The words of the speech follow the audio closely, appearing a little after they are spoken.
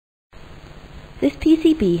This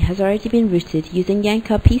PCB has already been routed using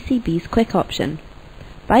Yenka PCB's quick option.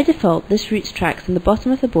 By default, this routes tracks on the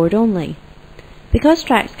bottom of the board only. Because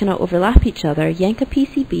tracks cannot overlap each other, Yenka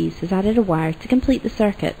PCBs has added a wire to complete the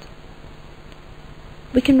circuit.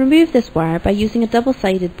 We can remove this wire by using a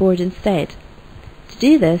double-sided board instead. To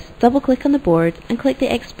do this, double-click on the board and click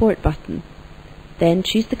the Export button. Then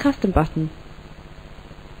choose the Custom button.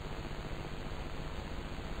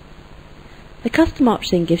 The Custom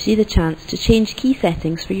option gives you the chance to change key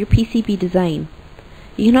settings for your PCB design.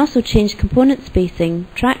 You can also change component spacing,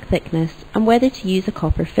 track thickness, and whether to use a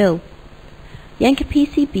copper fill. Yenka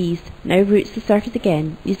PCBs now routes the circuit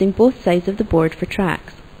again using both sides of the board for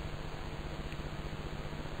tracks.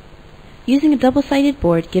 Using a double-sided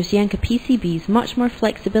board gives Yenka PCBs much more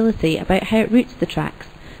flexibility about how it routes the tracks,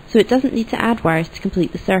 so it doesn't need to add wires to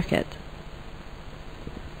complete the circuit.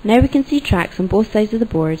 Now we can see tracks on both sides of the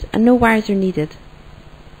board and no wires are needed.